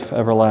life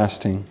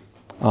everlasting.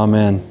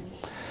 Amen.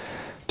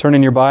 Turn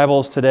in your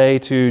Bibles today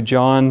to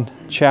John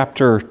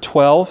chapter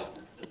 12.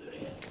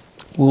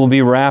 We'll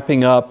be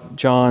wrapping up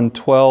John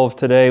 12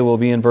 today. We'll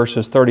be in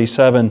verses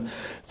 37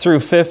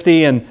 through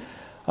 50. And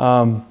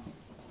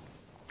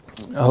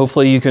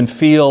hopefully you can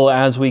feel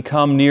as we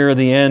come near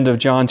the end of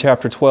John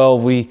chapter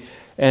 12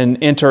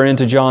 and enter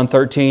into John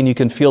 13, you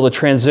can feel the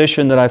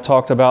transition that I've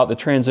talked about, the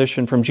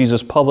transition from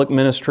Jesus' public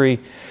ministry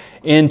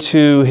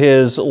into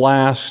His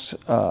last,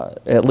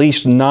 at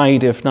least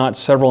night, if not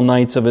several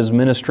nights of His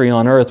ministry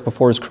on earth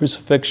before His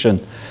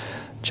crucifixion.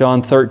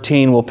 John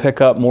 13 will pick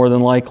up more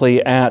than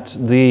likely at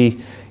the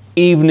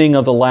evening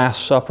of the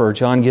Last Supper.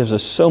 John gives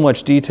us so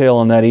much detail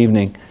on that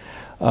evening.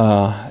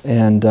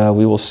 And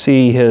we will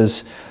see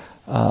His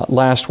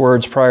last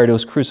words prior to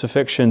His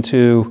crucifixion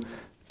to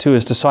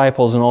His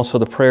disciples, and also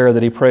the prayer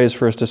that He prays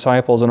for His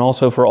disciples and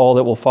also for all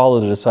that will follow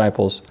the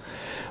disciples.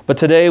 But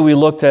today we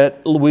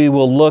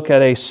will look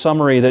at a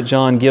summary that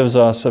John gives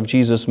us of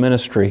Jesus'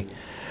 ministry.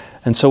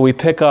 And so we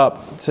pick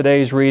up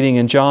today's reading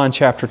in John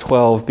chapter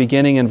 12,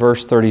 beginning in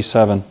verse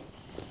 37.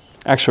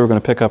 Actually, we're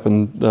going to pick up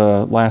in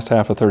the last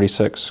half of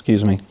 36,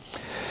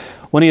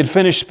 When He had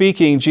finished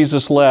speaking,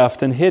 Jesus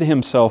left and hid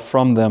Himself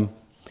from them.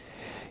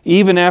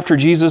 Even after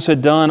Jesus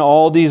had done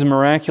all these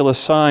miraculous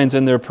signs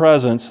in their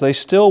presence, they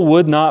still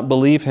would not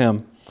believe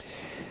Him.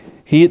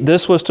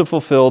 This was to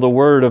fulfill the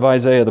word of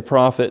Isaiah the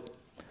prophet.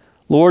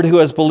 Lord, who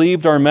has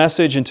believed our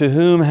message, and to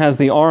whom has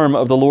the arm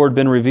of the Lord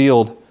been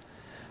revealed?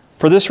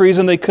 For this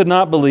reason they could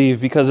not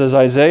believe, because as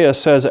Isaiah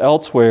says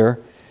elsewhere,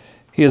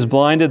 He has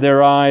blinded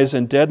their eyes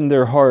and deadened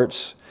their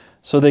hearts,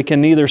 so they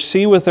can neither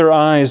see with their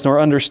eyes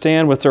nor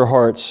understand with their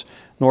hearts,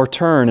 nor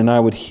turn, and I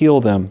would heal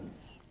them.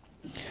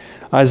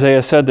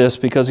 Isaiah said this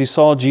because he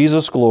saw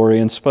Jesus' glory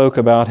and spoke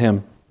about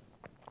Him.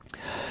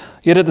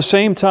 Yet at the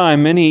same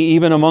time, many,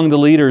 even among the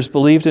leaders,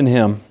 believed in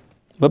Him.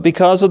 But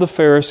because of the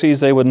Pharisees,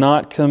 they would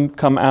not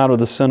come out of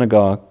the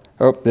synagogue.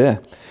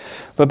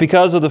 But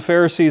because of the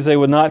Pharisees, they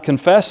would not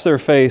confess their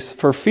faith,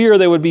 for fear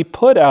they would be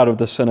put out of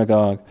the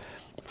synagogue.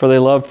 For they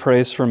loved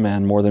praise from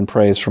men more than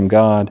praise from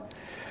God.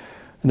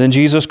 And then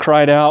Jesus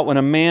cried out, "When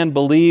a man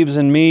believes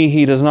in me,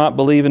 he does not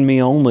believe in me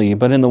only,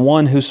 but in the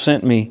one who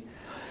sent me.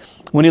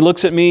 When he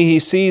looks at me, he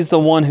sees the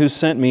one who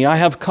sent me. I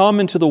have come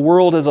into the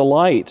world as a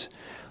light,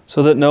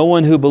 so that no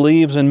one who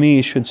believes in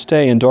me should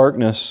stay in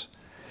darkness.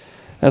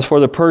 As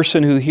for the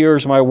person who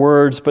hears my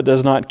words but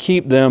does not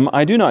keep them,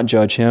 I do not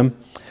judge him.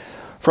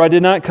 For I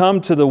did not come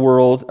to the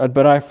world,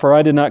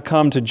 I did not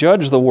come to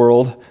judge the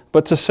world,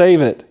 but to save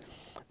it.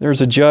 There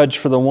is a judge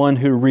for the one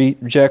who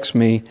rejects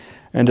me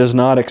and does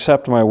not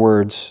accept my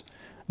words.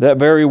 That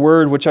very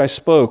word which I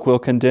spoke will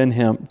condemn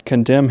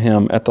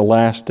him at the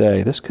last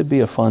day." This could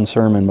be a fun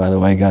sermon, by the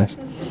way, guys.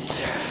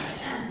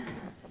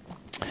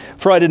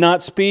 "For I did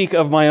not speak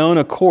of my own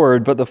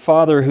accord, but the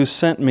Father who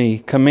sent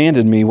me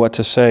commanded me what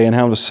to say and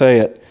how to say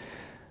it.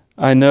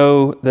 I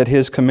know that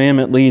His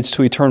commandment leads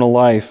to eternal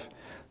life.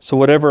 So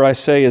whatever I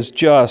say is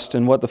just,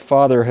 and what the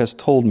Father has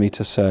told me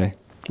to say."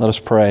 Let us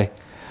pray.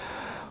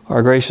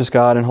 Our gracious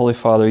God and Holy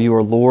Father, You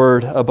are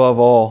Lord above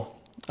all.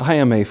 I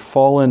am a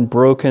fallen,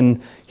 broken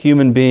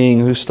human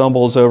being who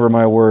stumbles over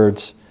my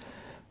words.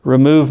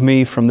 Remove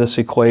me from this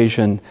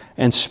equation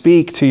and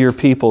speak to Your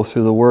people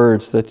through the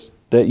words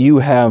that You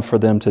have for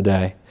them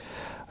today.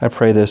 I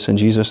pray this in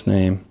Jesus'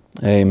 name.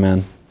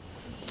 Amen.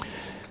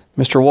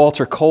 Mr.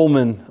 Walter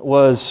Coleman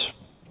was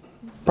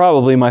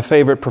probably my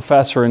favorite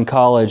professor in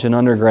college and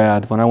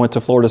undergrad. When I went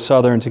to Florida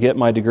Southern to get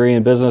my degree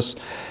in business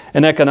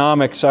and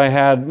economics, I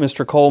had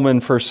Mr.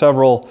 Coleman for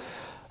several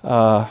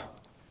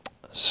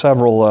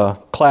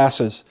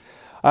classes.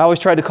 I always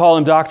tried to call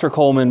him Dr.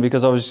 Coleman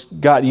because I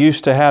got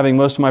used to having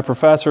most of my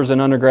professors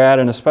in undergrad,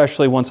 and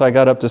especially once I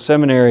got up to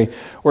seminary,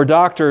 were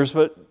doctors.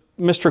 But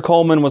Mr.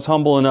 Coleman was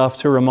humble enough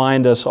to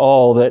remind us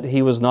all that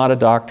he was not a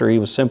doctor, he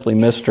was simply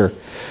Mr.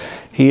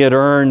 He had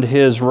earned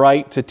his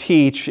right to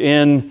teach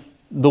in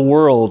the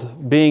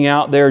world, being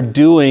out there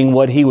doing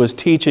what he was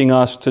teaching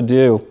us to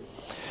do.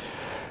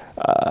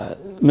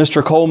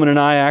 Mr. Coleman and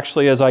I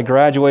actually, as I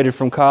graduated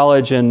from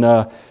college and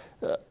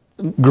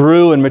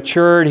grew and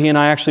matured, he and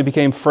I actually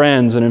became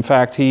friends. And in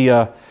fact, he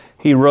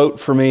wrote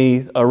for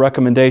me a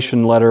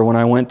recommendation letter when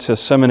I went to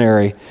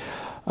seminary,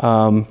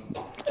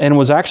 and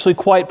was actually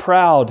quite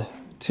proud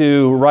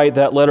to write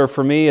that letter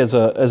for me. As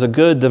a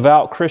good,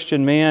 devout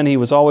Christian man, he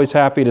was always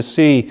happy to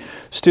see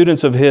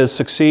students of his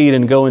succeed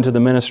and go into the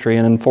ministry.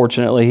 And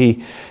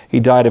unfortunately, he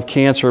died of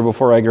cancer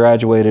before I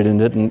graduated and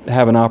didn't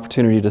have an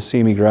opportunity to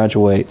see me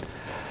graduate.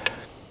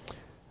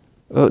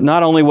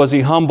 Not only was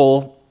he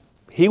humble,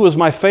 he was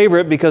my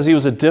favorite because he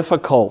was a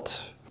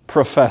difficult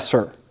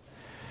professor.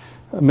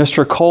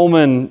 Mr.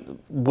 Coleman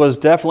was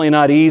definitely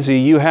not easy.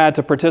 You had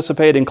to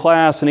participate in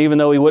class, and even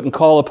though he wouldn't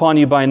call upon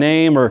you by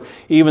name, or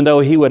even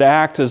though he would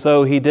act as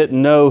though he didn't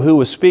know who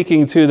was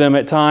speaking to them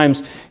at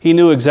times, he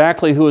knew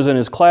exactly who was in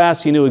his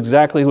class, he knew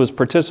exactly who was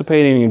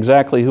participating, and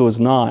exactly who was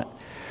not.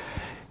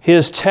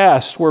 His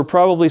tests were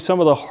probably some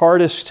of the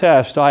hardest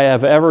tests I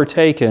have ever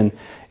taken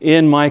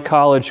in my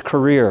college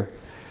career.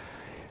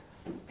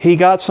 He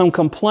got some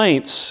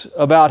complaints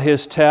about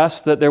his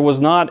test that there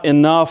was not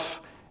enough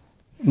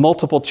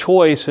multiple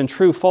choice and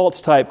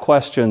true-false type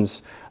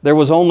questions. There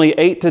was only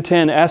 8 to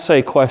 10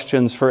 essay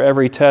questions for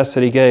every test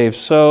that he gave.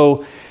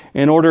 So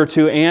in order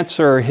to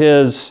answer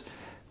his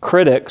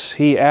critics,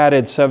 he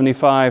added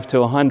 75 to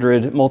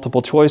 100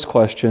 multiple choice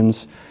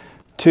questions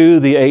to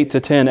the 8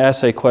 to 10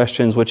 essay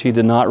questions, which he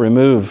did not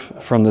remove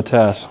from the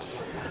test.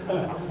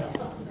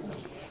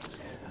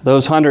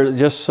 Those 100,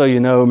 just so you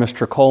know,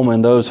 Mr.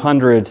 Coleman, those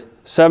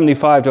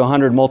 75 to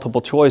 100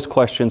 multiple choice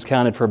questions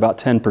counted for about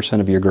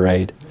 10% of your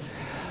grade.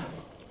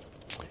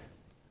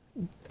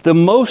 The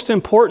most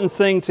important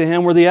thing to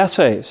him were the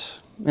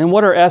essays. And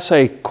what are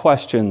essay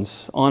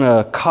questions on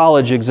a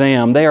college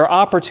exam? They are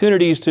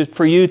opportunities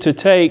for you to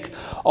take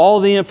all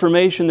the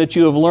information that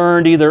you have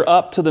learned either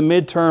up to the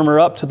midterm or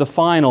up to the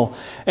final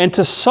and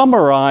to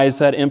summarize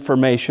that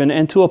information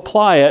and to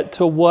apply it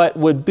to what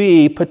would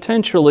be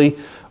potentially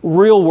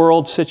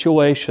real-world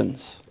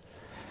situations.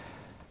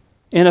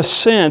 In a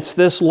sense,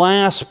 this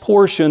last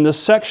portion, the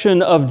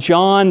section of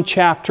John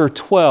chapter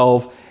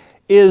 12,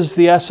 is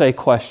the essay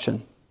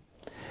question.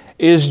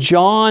 Is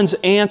John's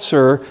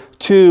answer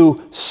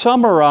to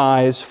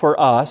summarize for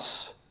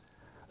us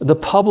the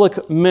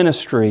public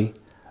ministry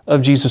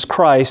of Jesus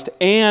Christ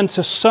and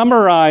to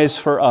summarize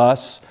for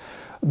us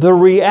the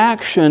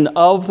reaction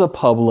of the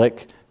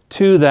public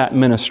to that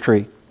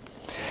ministry.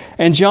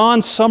 And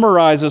John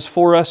summarizes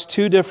for us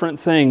two different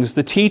things: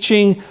 the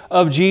teaching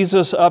of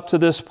Jesus up to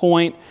this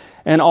point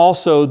and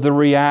also the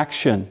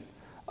reaction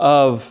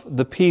of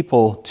the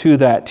people to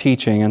that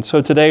teaching. And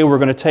so today we're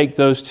going to take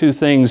those two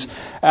things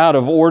out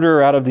of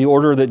the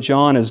order that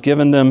John has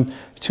given them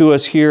to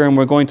us here. And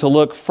we're going to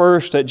look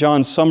first at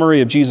John's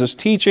summary of Jesus'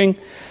 teaching,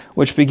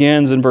 which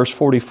begins in verse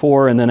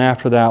 44. And then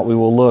after that, we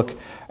will look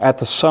at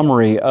the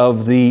summary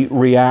of the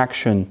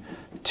reaction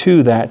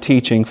to that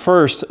teaching.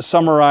 First,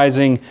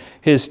 summarizing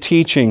his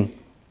teaching.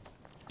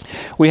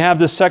 We have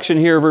this section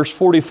here, verse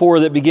 44,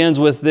 that begins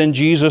with, "Then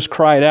Jesus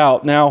cried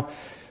out." Now,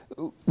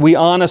 we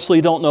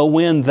honestly don't know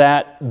when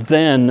that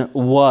then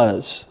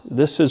was.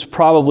 This is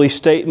probably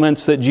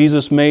statements that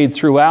Jesus made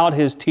throughout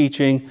his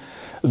teaching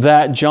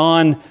that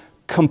John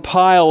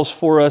compiles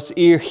for us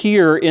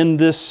here in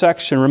this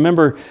section.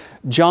 Remember,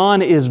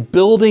 John is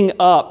building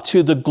up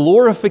to the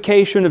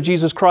glorification of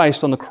Jesus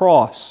Christ on the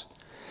cross.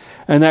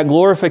 And that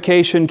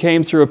glorification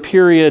came through a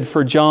period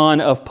for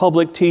John of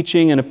public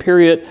teaching and a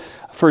period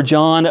for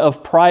John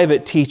of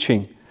private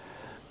teaching.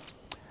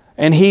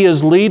 And he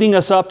is leading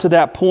us up to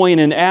that point.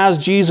 And as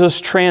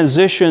Jesus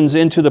transitions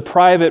into the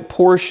private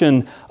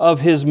portion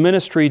of his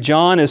ministry,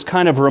 John is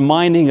kind of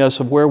reminding us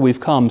of where we've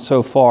come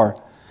so far.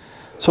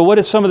 So what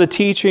is some of the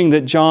teaching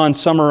that John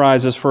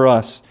summarizes for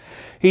us?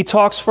 He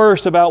talks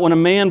first about when a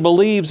man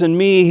believes in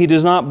me, he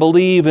does not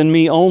believe in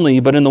me only,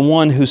 but in the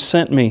one who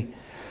sent me.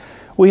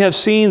 We have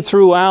seen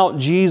throughout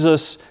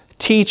Jesus'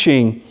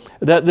 teaching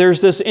that there's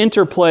this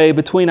interplay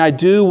between I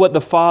do what the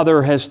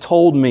Father has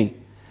told me.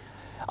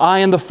 I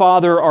and the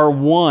Father are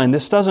one.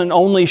 This doesn't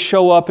only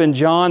show up in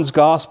John's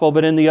gospel,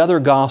 but in the other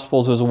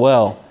gospels as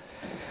well.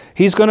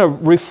 He's going to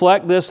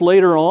reflect this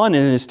later on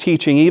in his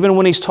teaching, even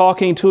when he's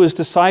talking to his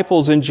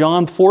disciples in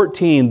John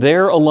 14,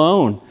 there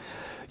alone.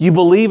 You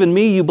believe in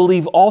me, you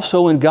believe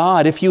also in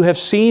God. If you have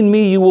seen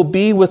me, you will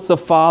be with the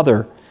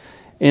Father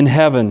in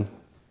heaven.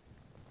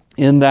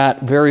 In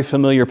that very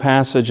familiar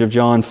passage of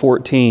John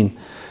 14,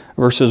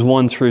 verses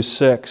 1 through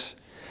 6.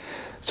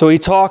 So he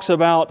talks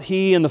about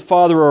he and the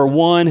Father are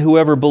one.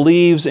 Whoever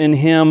believes in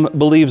him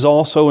believes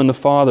also in the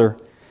Father.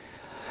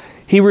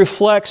 He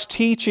reflects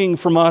teaching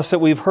from us that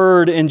we've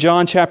heard in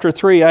John chapter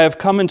 3. I have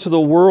come into the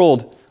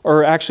world,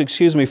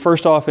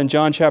 first off in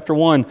John chapter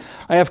 1.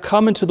 I have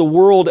come into the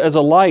world as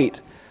a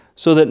light,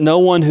 so that no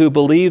one who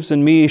believes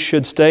in me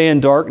should stay in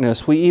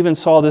darkness. We even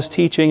saw this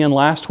teaching in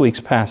last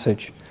week's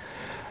passage.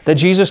 That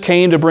Jesus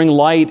came to bring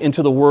light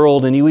into the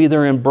world, and you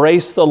either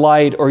embrace the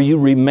light or you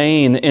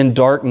remain in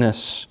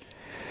darkness.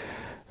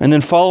 And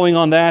then following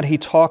on that, he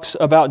talks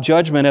about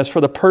judgment. As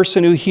for the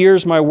person who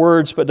hears my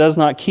words but does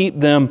not keep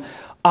them,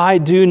 I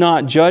do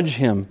not judge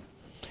him.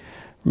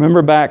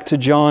 Remember back to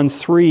John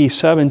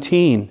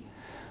 3:17.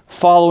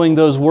 Following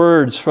those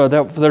words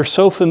they're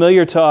so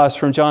familiar to us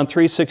from John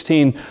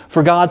 3:16.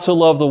 For God so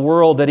loved the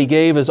world that he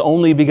gave his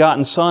only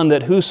begotten Son,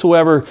 that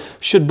whosoever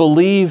should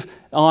believe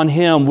on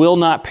him will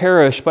not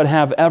perish but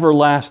have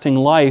everlasting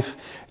life.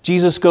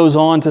 Jesus goes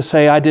on to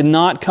say, I did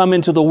not come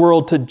into the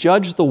world to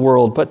judge the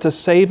world, but to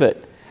save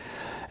it.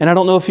 And I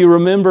don't know if you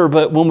remember,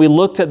 but when we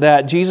looked at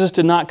that, Jesus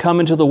did not come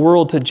into the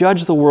world to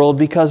judge the world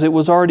because it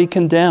was already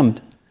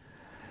condemned.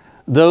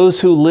 Those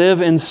who live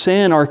in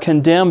sin are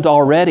condemned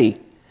already.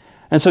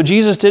 And so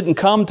Jesus didn't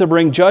come to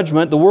bring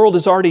judgment. The world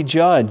is already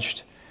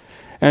judged.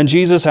 And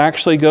Jesus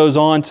actually goes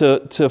on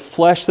to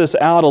flesh this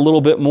out a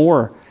little bit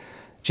more.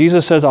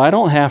 Jesus says, I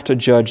don't have to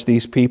judge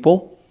these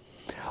people.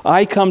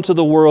 I come to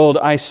the world,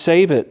 I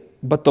save it.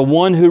 But the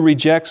one who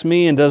rejects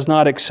me and does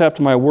not accept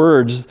my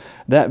words,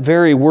 that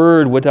very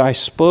word which I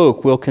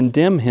spoke will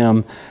condemn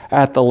him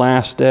at the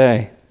last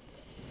day.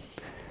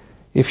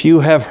 If you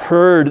have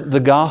heard the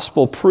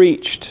gospel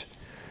preached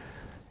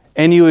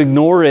and you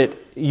ignore it,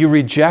 you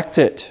reject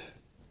it,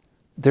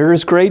 there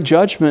is great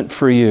judgment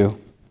for you.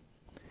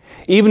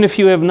 Even if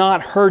you have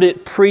not heard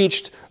it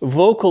preached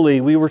vocally,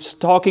 we were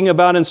talking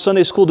about in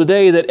Sunday school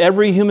today that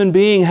every human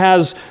being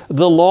has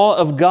the law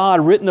of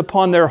God written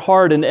upon their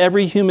heart, and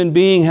every human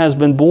being has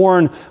been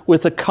born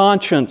with a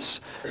conscience,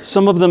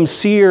 some of them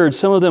seared,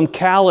 some of them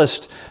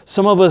calloused,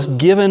 some of us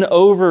given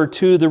over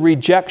to the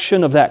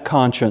rejection of that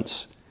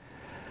conscience.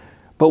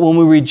 But when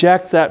we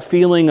reject that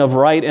feeling of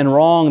right and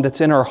wrong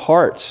that's in our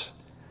hearts,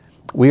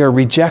 we are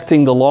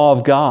rejecting the law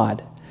of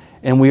God.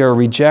 And we are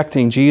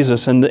rejecting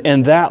Jesus. And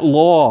that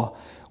law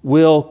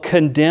will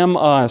condemn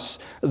us.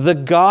 The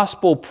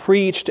gospel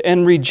preached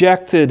and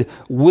rejected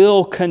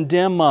will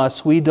condemn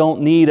us. We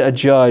don't need a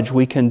judge.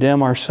 We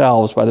condemn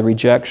ourselves by the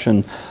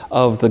rejection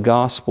of the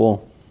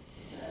gospel.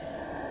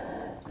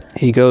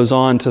 He goes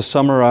on to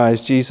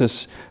summarize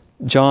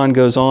John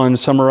goes on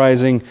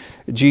summarizing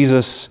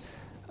Jesus'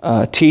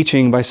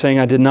 teaching by saying,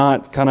 I did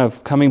not, kind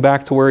of coming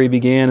back to where he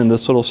began in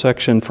this little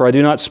section, for I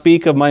do not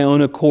speak of my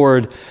own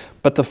accord,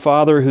 but the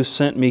Father who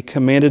sent me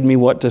commanded me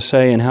what to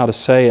say and how to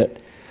say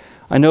it.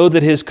 I know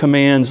that His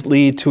commands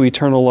lead to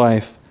eternal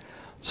life.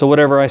 So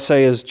whatever I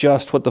say is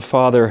just what the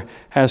Father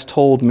has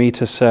told me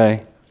to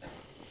say.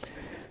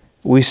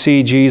 We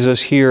see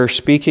Jesus here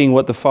speaking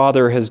what the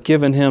Father has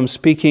given Him,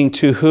 speaking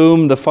to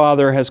whom the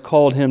Father has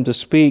called Him to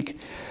speak,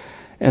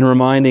 and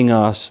reminding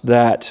us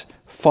that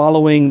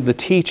following the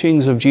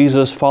teachings of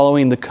Jesus,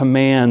 following the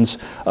commands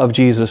of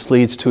Jesus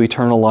leads to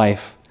eternal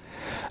life.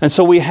 And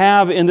so we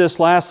have in this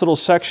last little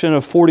section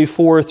of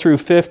 44 through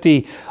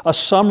 50 a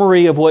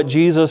summary of what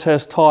Jesus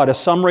has taught, a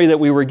summary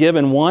that we were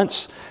given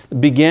once,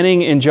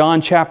 beginning in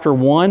John chapter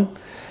 1,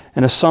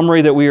 and a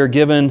summary that we are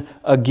given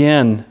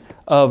again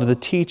of the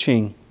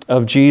teaching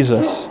of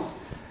Jesus.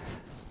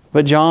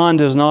 But John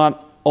does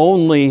not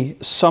only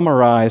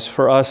summarize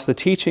for us the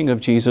teaching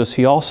of Jesus,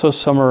 he also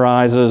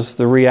summarizes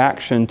the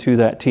reaction to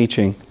that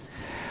teaching,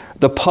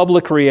 the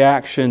public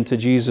reaction to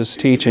Jesus'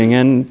 teaching,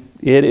 and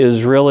it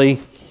is really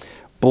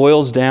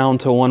boils down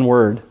to one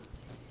word.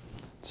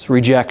 It's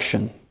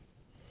rejection.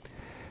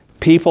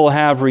 People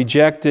have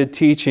rejected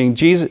teaching.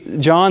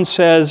 John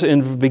says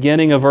in the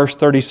beginning of verse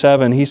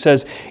 37, he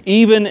says,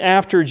 even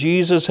after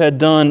Jesus had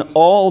done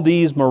all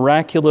these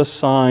miraculous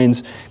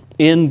signs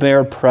in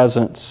their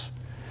presence.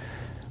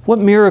 What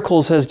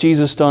miracles has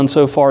Jesus done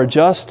so far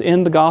just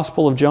in the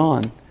Gospel of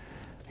John?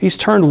 He's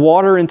turned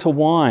water into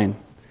wine.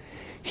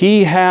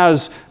 He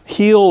has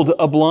healed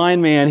a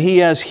blind man. He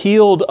has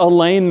healed a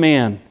lame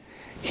man.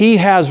 He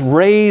has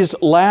raised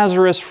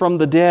Lazarus from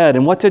the dead.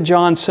 And what did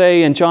John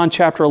say in John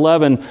chapter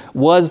 11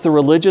 was the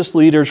religious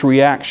leaders'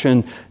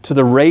 reaction to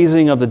the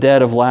raising of the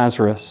dead of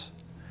Lazarus?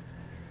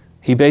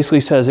 He basically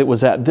says it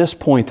was at this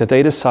point that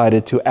they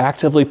decided to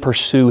actively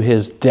pursue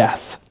His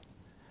death.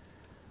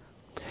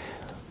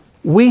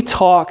 We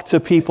talk to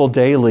people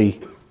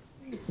daily,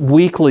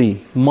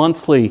 weekly,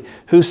 monthly,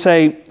 who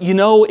say,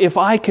 if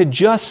I could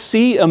just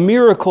see a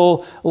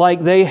miracle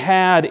like they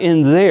had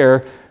in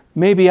there,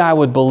 maybe I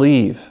would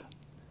believe.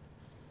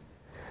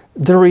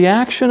 The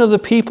reaction of the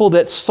people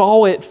that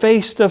saw it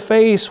face to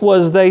face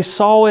was they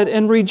saw it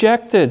and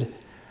rejected.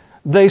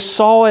 They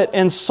saw it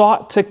and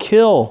sought to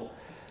kill.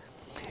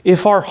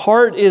 If our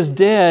heart is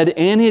dead,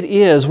 and it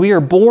is, we are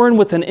born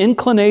with an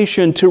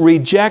inclination to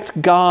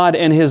reject God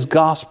and His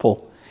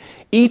gospel.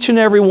 Each and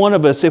every one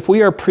of us, if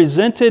we are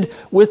presented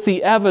with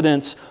the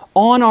evidence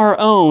on our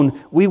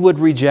own, we would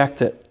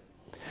reject it.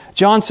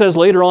 John says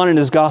later on in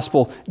his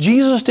gospel,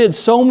 Jesus did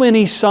so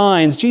many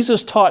signs,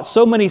 Jesus taught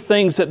so many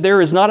things that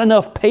there is not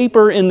enough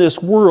paper in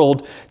this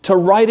world to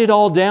write it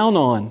all down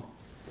on.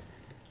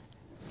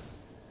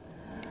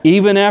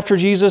 Even after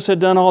Jesus had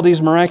done all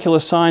these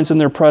miraculous signs in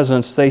their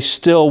presence, they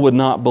still would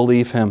not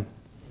believe Him.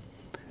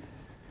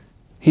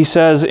 He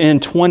says in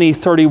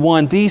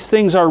 20:31, these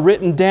things are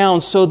written down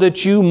so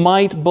that you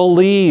might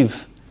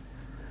believe.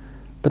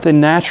 But the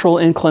natural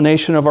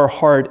inclination of our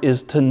heart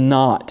is to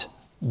not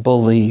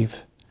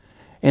believe.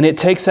 And it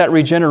takes that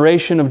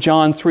regeneration of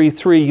John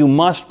 3:3, you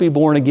must be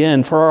born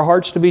again, for our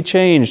hearts to be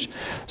changed,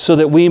 so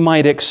that we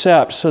might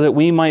accept, so that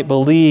we might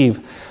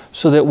believe,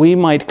 so that we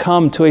might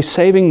come to a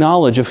saving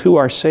knowledge of who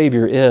our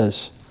Savior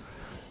is.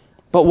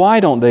 But why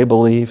don't they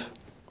believe?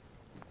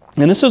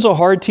 And this is a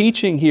hard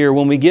teaching here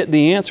when we get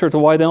the answer to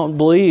why they don't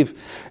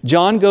believe.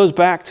 John goes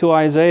back to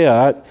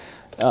Isaiah.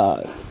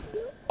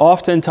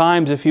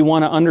 Oftentimes, if you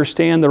want to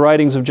understand the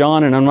writings of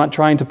John, and I'm not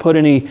trying to put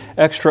any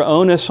extra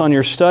onus on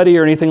your study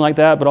or anything like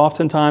that, but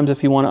oftentimes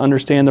if you want to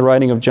understand the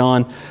writing of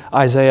John,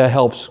 Isaiah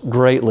helps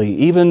greatly,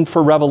 even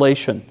for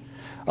Revelation.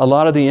 A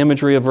lot of the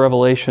imagery of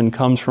Revelation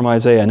comes from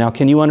Isaiah. Now,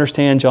 can you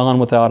understand John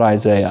without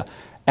Isaiah?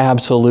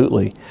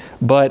 Absolutely.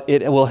 But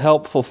it will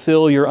help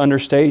fulfill your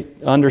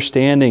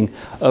understanding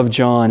of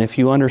John if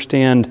you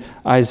understand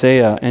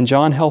Isaiah. And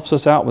John helps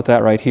us out with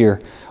that right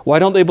here. Why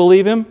don't they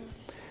believe Him?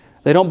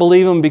 They don't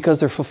believe Him because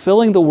they're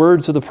fulfilling the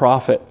words of the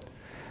prophet.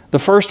 The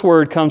first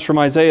word comes from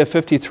Isaiah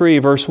 53,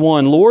 verse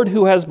 1. Lord,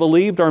 who has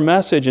believed our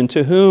message, and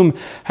to whom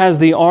has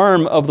the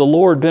arm of the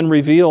Lord been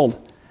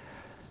revealed?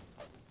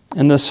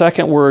 And the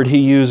second word he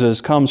uses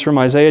comes from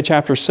Isaiah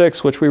chapter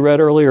 6, which we read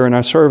earlier in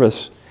our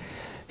service.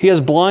 He has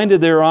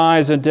blinded their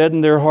eyes and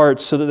deadened their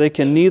hearts so that they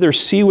can neither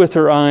see with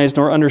their eyes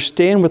nor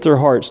understand with their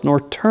hearts, nor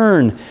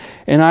turn,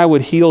 and I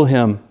would heal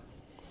him.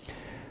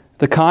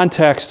 The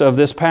context of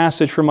this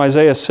passage from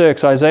Isaiah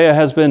 6, Isaiah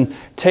has been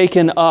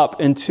taken up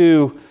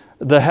into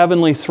the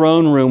heavenly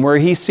throne room where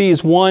he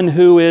sees one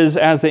who is,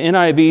 as the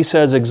NIV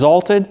says,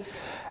 exalted,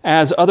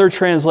 as other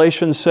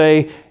translations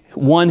say,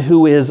 one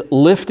who is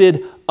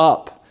lifted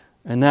up.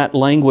 And that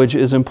language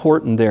is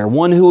important there.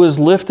 One who is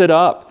lifted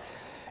up.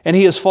 And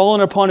he has fallen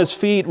upon his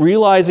feet,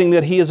 realizing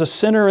that he is a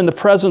sinner in the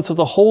presence of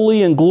the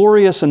holy and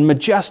glorious and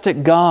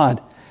majestic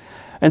God.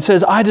 And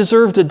says, I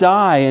deserve to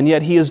die. And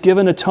yet he has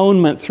given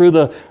atonement through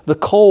the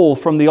coal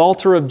from the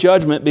altar of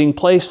judgment being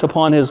placed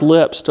upon his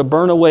lips to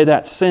burn away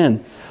that sin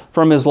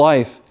from his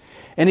life.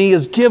 And he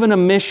is given a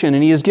mission,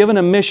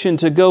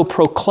 to go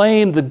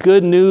proclaim the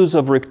good news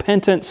of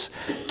repentance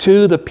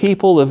to the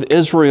people of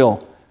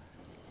Israel,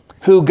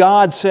 who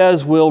God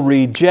says will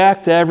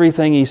reject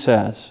everything he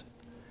says.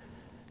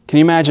 Can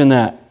you imagine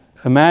that?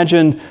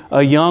 Imagine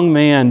a young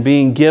man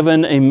being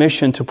given a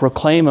mission to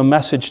proclaim a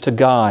message to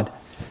God.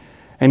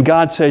 And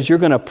God says, you're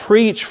going to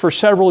preach for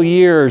several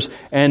years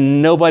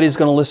and nobody's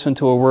going to listen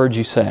to a word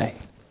you say.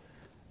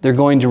 They're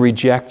going to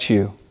reject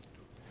you.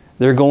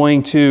 They're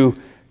going to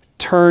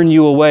turn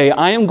you away.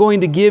 I am going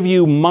to give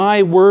you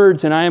my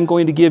words and I am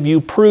going to give you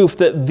proof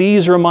that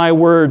these are my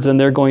words, and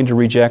they're going to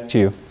reject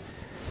you.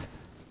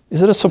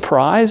 Is it a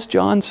surprise,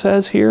 John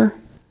says here?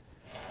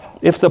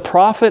 If the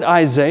prophet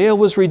Isaiah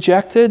was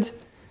rejected,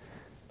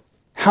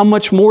 how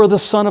much more the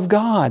Son of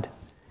God?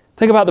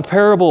 Think about the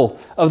parable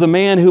of the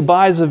man who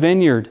buys a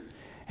vineyard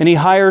and he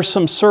hires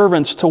some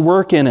servants to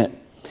work in it.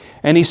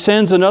 And he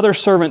sends another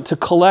servant to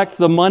collect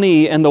the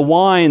money and the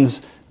wine,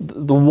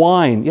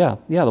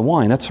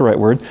 that's the right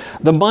word.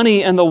 The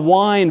money and the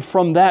wine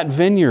from that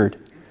vineyard.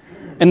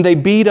 And they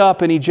beat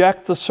up and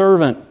eject the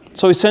servant.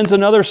 So he sends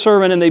another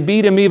servant and they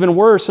beat him even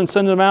worse and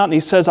send him out. And he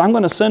says, I'm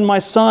going to send my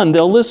son.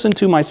 They'll listen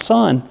to my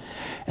son.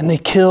 And they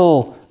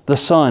kill the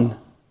son.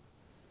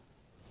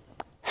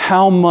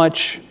 How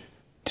much...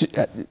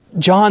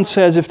 John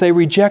says if they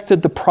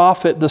rejected the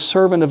prophet, the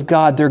servant of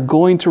God, they're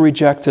going to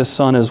reject his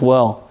son as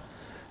well.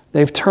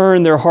 They've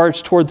turned their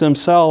hearts toward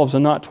themselves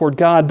and not toward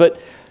God.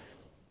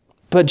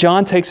 But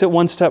John takes it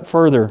one step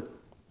further.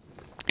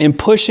 In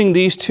pushing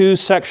these two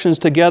sections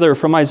together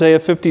from Isaiah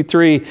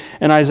 53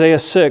 and Isaiah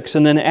 6,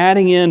 and then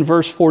adding in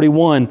verse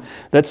 41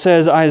 that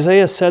says,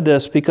 Isaiah said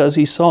this because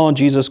he saw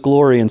Jesus'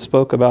 glory and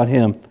spoke about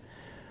him.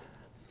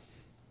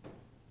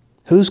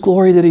 Whose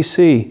glory did he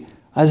see?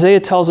 Isaiah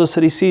tells us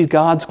that he sees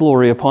God's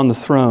glory upon the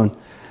throne.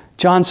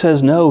 John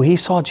says, no, he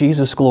saw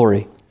Jesus'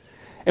 glory.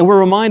 And we're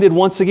reminded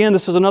once again,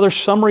 this is another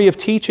summary of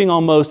teaching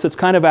almost that's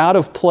kind of out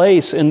of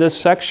place in this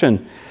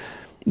section.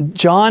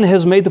 John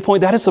has made the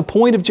point, that is the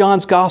point of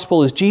John's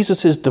gospel, is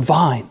Jesus is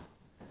divine.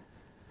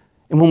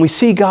 And when we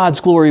see God's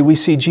glory, we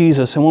see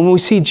Jesus. And when we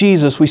see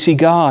Jesus, we see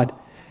God.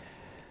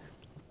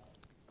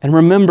 And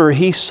remember,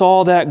 he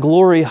saw that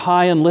glory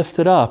high and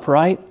lifted up,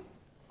 right?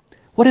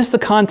 What is the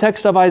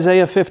context of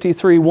Isaiah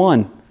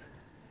 53:1?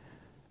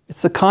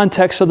 It's the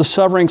context of the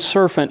suffering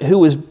servant who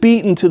was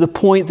beaten to the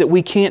point that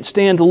we can't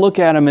stand to look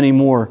at him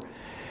anymore.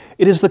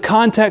 It is the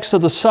context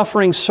of the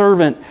suffering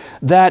servant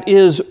that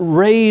is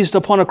raised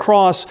upon a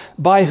cross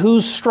by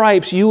whose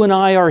stripes you and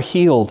I are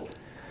healed.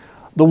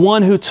 The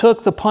one who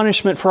took the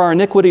punishment for our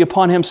iniquity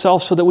upon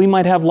himself so that we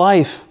might have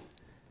life.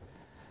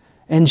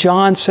 And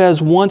John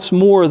says once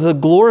more, the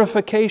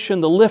glorification,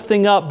 the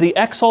lifting up, the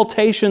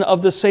exaltation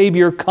of the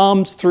Savior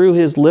comes through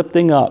his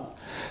lifting up,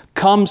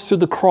 comes through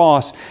the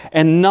cross.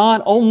 And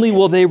not only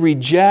will they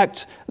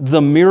reject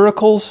the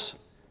miracles,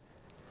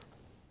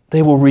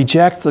 they will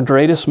reject the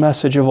greatest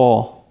message of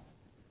all,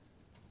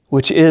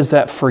 which is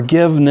that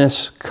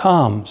forgiveness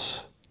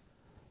comes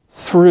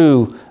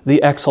through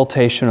the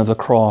exaltation of the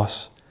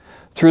cross,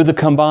 through the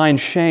combined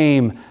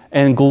shame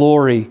and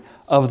glory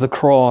of the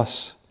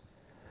cross.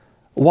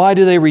 Why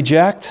do they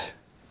reject?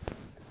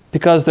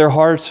 Because their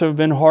hearts have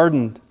been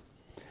hardened.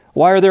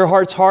 Why are their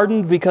hearts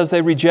hardened? Because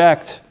they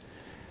reject.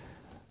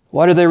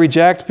 Why do they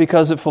reject?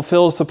 Because it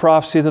fulfills the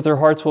prophecy that their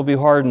hearts will be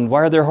hardened.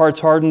 Why are their hearts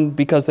hardened?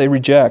 Because they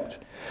reject.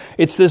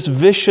 It's this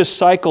vicious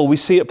cycle. We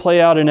see it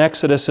play out in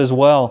Exodus as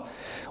well,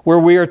 where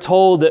we are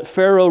told that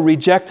Pharaoh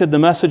rejected the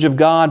message of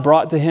God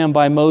brought to him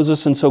by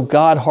Moses, and so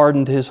God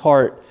hardened his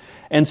heart.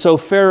 And so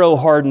Pharaoh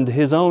hardened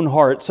his own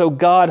heart. So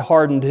God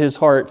hardened his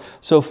heart.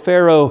 So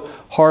Pharaoh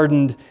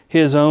hardened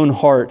his own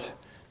heart.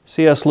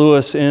 C.S.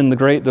 Lewis in The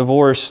Great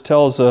Divorce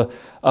tells a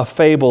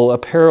fable, a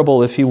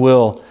parable, if you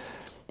will,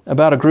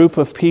 about a group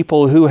of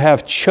people who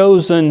have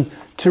chosen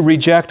to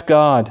reject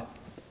God.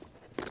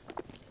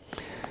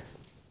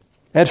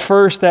 At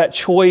first, that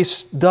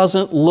choice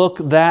doesn't look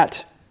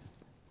that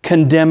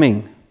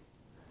condemning.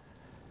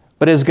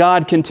 But as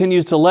God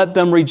continues to let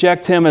them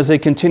reject Him, as they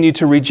continue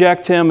to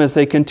reject Him, as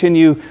they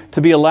continue to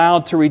be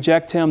allowed to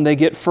reject Him, they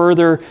get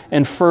further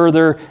and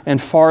further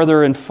and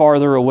farther and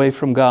farther away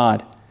from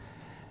God,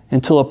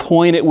 until a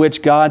point at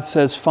which God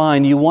says,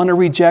 fine, you want to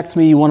reject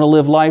me, you want to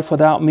live life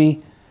without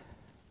me,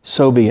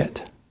 so be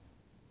it.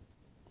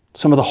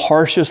 Some of the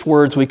harshest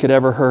words we could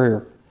ever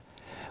hear.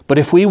 But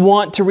if we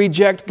want to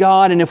reject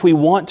God, and if we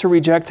want to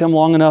reject Him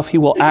long enough, He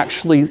will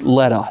actually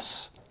let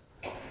us.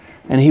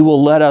 And He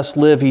will let us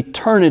live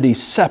eternity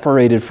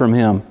separated from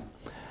Him,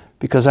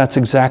 because that's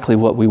exactly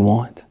what we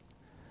want.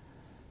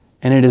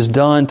 And it is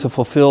done to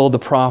fulfill the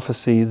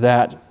prophecy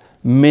that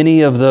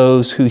many of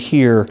those who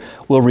hear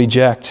will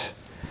reject.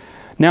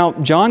 Now,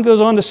 John goes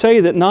on to say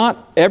that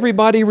not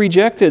everybody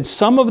rejected.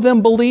 Some of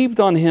them believed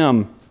on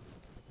Him.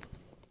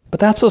 But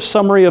that's a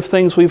summary of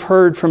things we've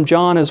heard from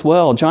John as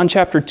well. John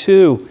chapter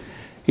 2,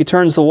 he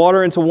turns the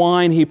water into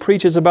wine. He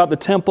preaches about the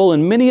temple,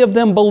 and many of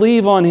them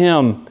believe on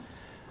Him.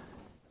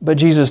 But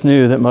Jesus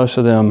knew that most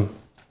of them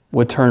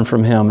would turn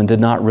from Him and did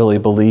not really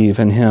believe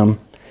in Him.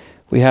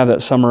 We have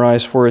that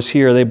summarized for us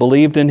here. They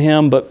believed in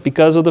Him, but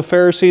because of the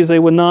Pharisees, they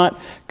would not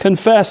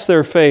confess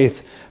their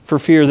faith for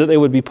fear that they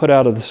would be put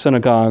out of the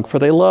synagogue, for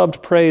they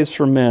loved praise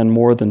from men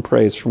more than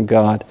praise from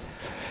God.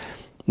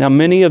 Now,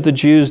 many of the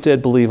Jews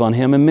did believe on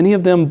Him, and many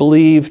of them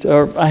believed,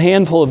 or a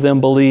handful of them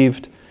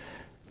believed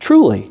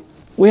truly.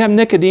 We have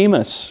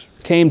Nicodemus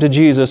came to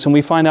Jesus, and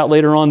we find out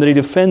later on that he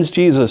defends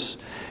Jesus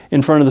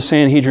in front of the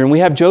Sanhedrin. We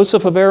have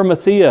Joseph of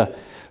Arimathea,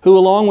 who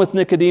along with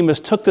Nicodemus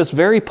took this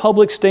very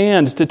public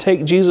stand to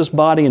take Jesus'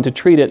 body and to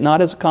treat it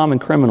not as a common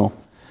criminal,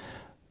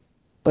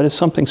 but as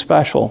something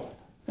special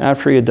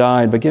after he had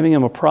died, by giving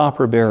him a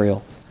proper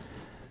burial.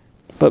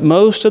 But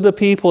most of the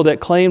people that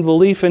claimed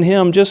belief in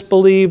Him just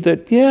believed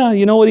that, yeah,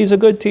 you know what, He's a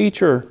good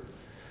teacher.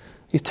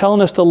 He's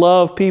telling us to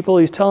love people.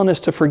 He's telling us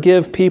to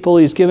forgive people.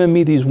 He's giving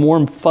me these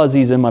warm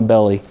fuzzies in my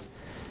belly.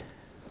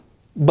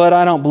 But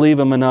I don't believe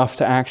Him enough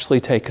to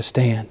actually take a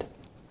stand.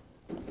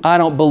 I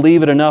don't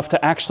believe it enough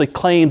to actually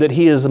claim that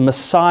He is a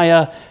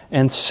Messiah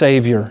and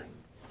Savior.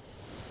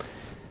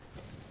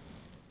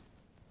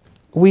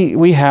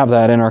 We have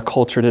that in our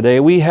culture today.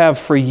 We have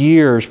for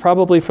years,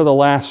 probably for the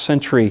last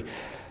century,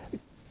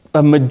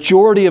 a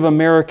majority of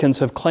Americans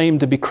have claimed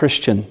to be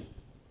Christian.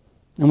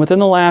 And within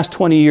the last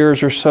 20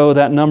 years or so,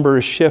 that number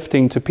is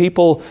shifting to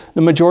people,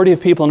 the majority of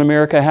people in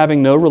America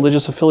having no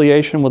religious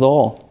affiliation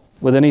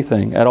with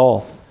anything at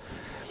all.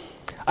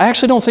 I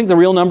actually don't think the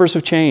real numbers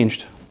have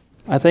changed.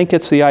 I think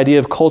it's the idea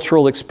of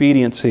cultural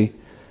expediency.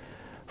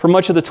 For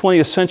much of the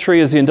 20th century,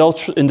 as the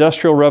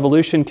Industrial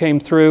Revolution came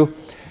through,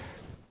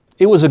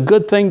 it was a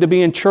good thing to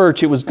be in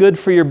church. It was good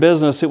for your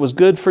business. It was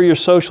good for your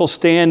social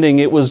standing.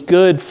 It was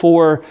good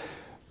for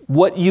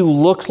what you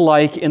looked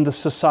like in the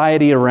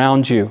society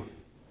around you.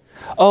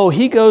 Oh,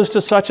 he goes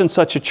to such and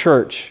such a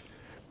church.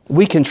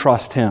 We can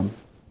trust him.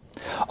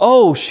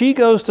 Oh, she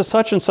goes to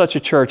such and such a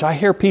church. I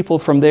hear people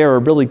from there are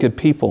really good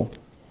people.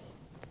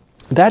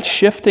 That's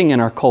shifting in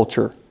our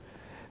culture.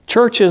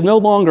 Church is no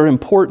longer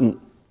important.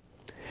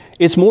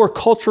 It's more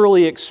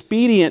culturally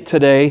expedient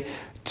today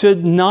to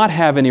not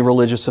have any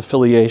religious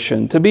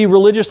affiliation, to be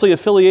religiously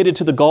affiliated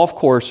to the golf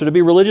course, or to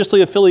be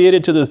religiously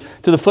affiliated to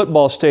the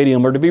football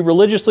stadium, or to be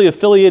religiously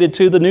affiliated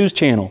to the news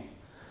channel,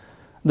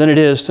 than it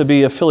is to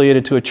be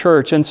affiliated to a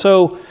church. And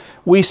so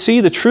we see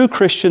the true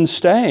Christians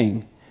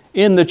staying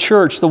in the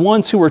church, the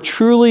ones who are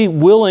truly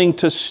willing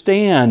to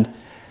stand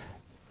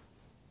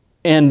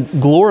and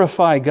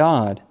glorify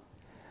God,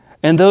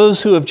 and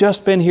those who have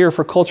just been here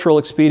for cultural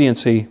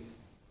expediency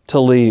to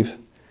leave.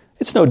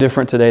 It's no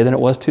different today than it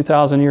was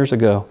 2,000 years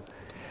ago.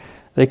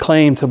 They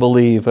claim to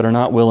believe but are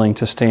not willing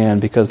to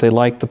stand because they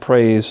like the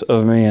praise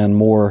of man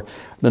more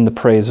than the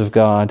praise of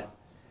God.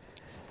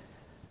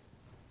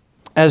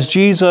 As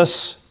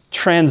Jesus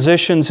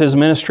transitions His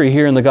ministry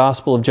here in the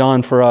Gospel of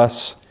John for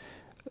us,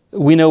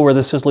 we know where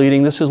this is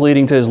leading. This is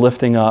leading to His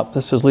lifting up.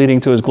 This is leading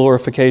to His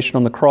glorification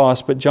on the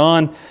cross. But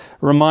John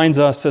reminds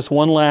us this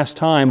one last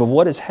time of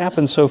what has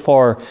happened so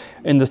far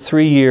in the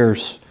 3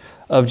 years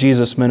of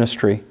Jesus'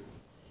 ministry,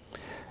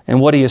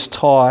 and what He has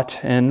taught,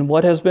 and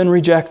what has been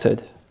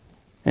rejected,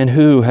 and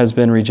who has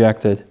been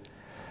rejected.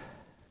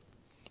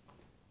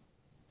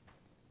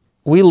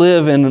 We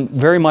live in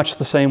very much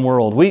the same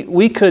world.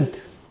 We could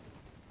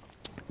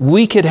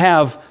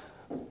have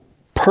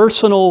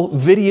personal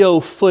video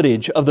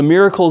footage of the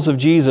miracles of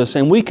Jesus,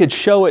 and we could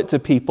show it to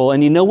people,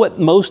 and you know what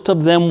most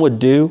of them would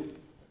do?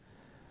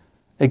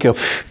 They'd go,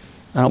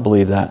 I don't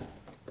believe that.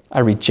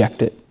 I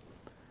reject it.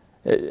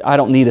 I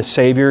don't need a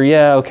Savior.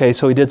 Yeah, okay,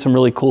 so He did some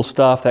really cool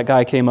stuff. That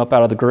guy came up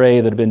out of the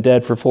grave that had been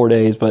dead for 4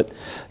 days, but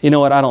you know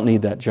what? I don't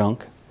need that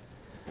junk.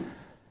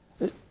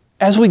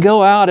 As we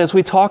go out, as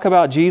we talk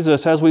about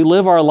Jesus, as we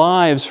live our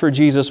lives for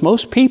Jesus,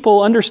 most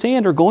people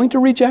understand are going to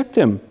reject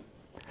Him.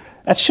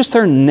 That's just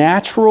their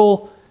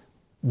natural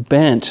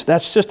bent.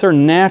 That's just their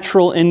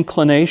natural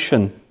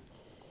inclination.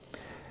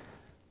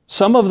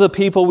 Some of the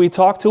people we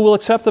talk to will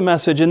accept the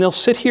message and they'll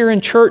sit here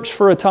in church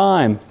for a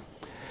time.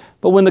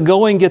 But when the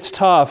going gets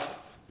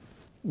tough,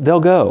 they'll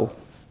go.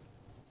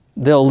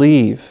 They'll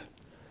leave.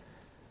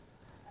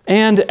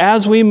 And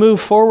as we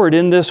move forward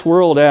in this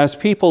world, as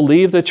people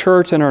leave the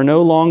church and are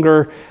no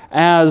longer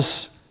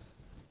as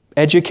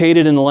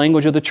educated in the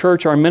language of the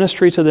church, our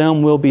ministry to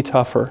them will be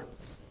tougher.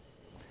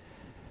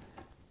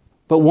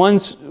 But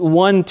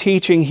one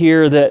teaching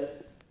here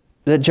that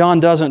John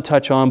doesn't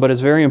touch on, but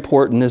is very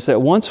important, is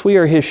that once we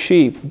are his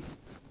sheep,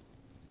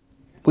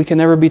 we can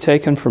never be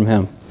taken from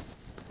him.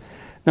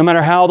 No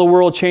matter how the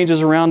world changes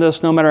around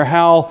us, no matter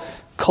how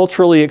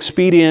culturally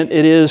expedient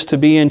it is to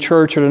be in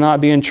church or to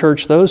not be in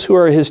church, those who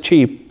are his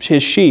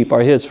sheep are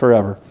his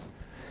forever.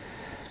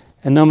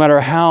 And no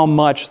matter how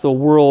much the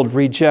world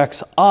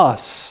rejects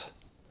us,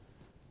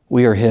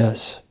 we are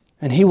his.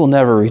 And he will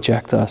never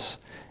reject us.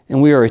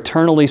 And we are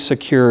eternally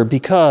secure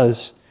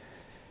because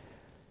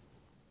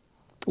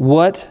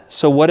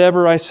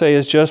whatever I say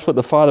is just what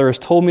the Father has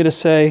told me to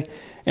say,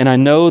 and I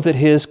know that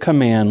his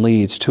command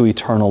leads to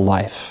eternal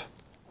life.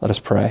 Let us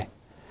pray.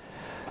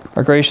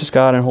 Our gracious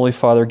God and Holy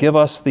Father, give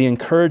us the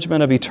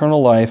encouragement of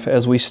eternal life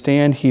as we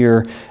stand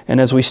here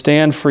and as we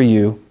stand for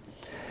you.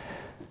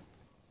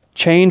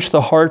 Change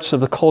the hearts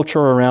of the culture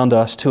around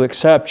us to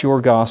accept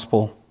your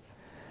gospel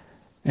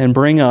and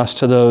bring us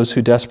to those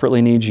who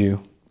desperately need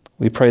you.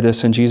 We pray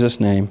this in Jesus'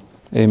 name.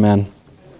 Amen.